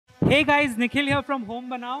Hey guys, Nikhil here from Home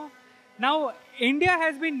Banao. Now, India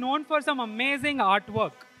has been known for some amazing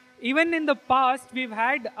artwork. Even in the past, we've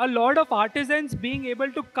had a lot of artisans being able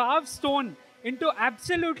to carve stone into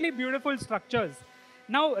absolutely beautiful structures.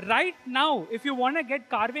 Now, right now, if you want to get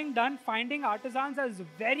carving done, finding artisans is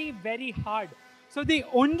very, very hard. So the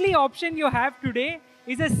only option you have today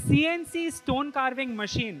is a CNC stone carving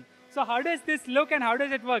machine. So how does this look and how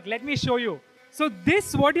does it work? Let me show you. So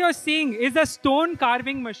this, what you're seeing, is a stone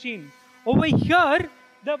carving machine. Over here,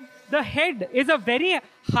 the head is a very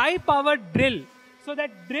high-powered drill. So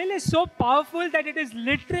that drill is so powerful that it is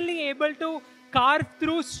literally able to carve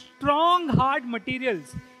through strong, hard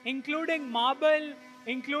materials, including marble,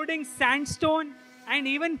 including sandstone, and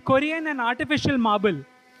even Korean and artificial marble.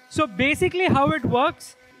 So basically how it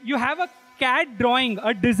works, you have a CAD drawing,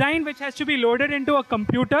 a design which has to be loaded into a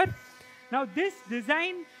computer. Now this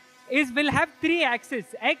design will have three axes,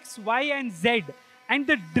 X, Y, and Z. And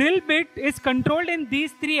the drill bit is controlled in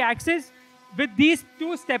these three axes with these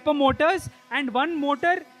two stepper motors and one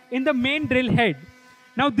motor in the main drill head.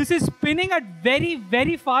 Now this is spinning at very,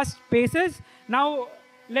 very fast paces. Now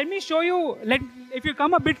let me show you, if you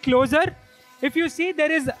come a bit closer, if you see there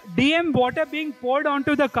is DM water being poured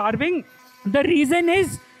onto the carving. The reason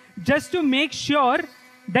is just to make sure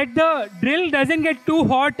that the drill doesn't get too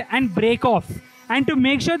hot and break off, and to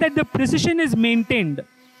make sure that the precision is maintained.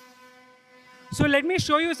 So let me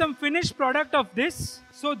show you some finished product of this.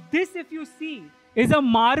 So this, if you see, is a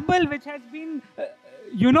marble which has been,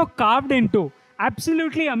 carved into.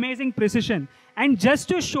 Absolutely amazing precision. And just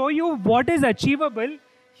to show you what is achievable,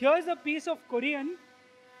 here's a piece of Korean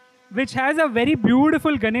which has a very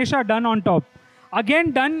beautiful Ganesha done on top.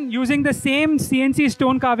 Again done using the same CNC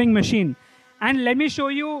stone carving machine. And let me show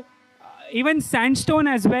you even sandstone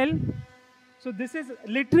as well. So this is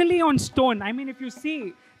literally on stone. I mean, if you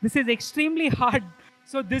see, this is extremely hard.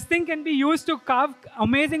 So this thing can be used to carve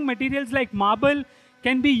amazing materials like marble,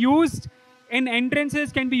 can be used in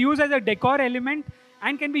entrances, can be used as a decor element,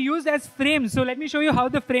 and can be used as frames. So let me show you how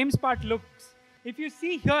the frames part looks. If you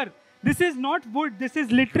see here, this is not wood, this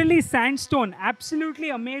is literally sandstone.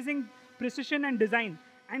 Absolutely amazing precision and design.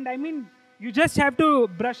 And I mean, you just have to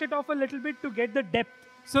brush it off a little bit to get the depth.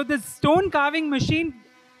 So the stone carving machine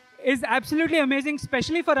is absolutely amazing,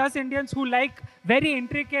 especially for us Indians who like very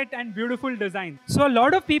intricate and beautiful design. So a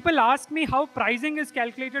lot of people ask me how pricing is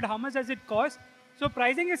calculated, how much does it cost? So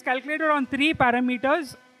pricing is calculated on three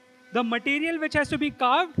parameters: the material which has to be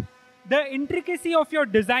carved, the intricacy of your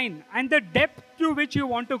design, and the depth to which you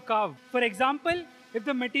want to carve. For example, if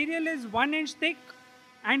the material is 1 inch thick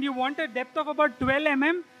and you want a depth of about 12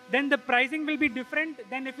 mm, then the pricing will be different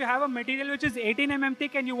than if you have a material which is 18 mm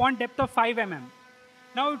thick and you want depth of 5 mm.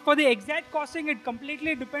 Now, for the exact costing, it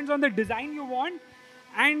completely depends on the design you want.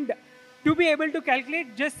 And to be able to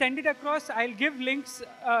calculate, just send it across. I'll give links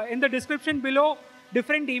in the description below,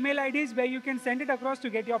 different email IDs where you can send it across to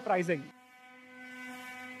get your pricing.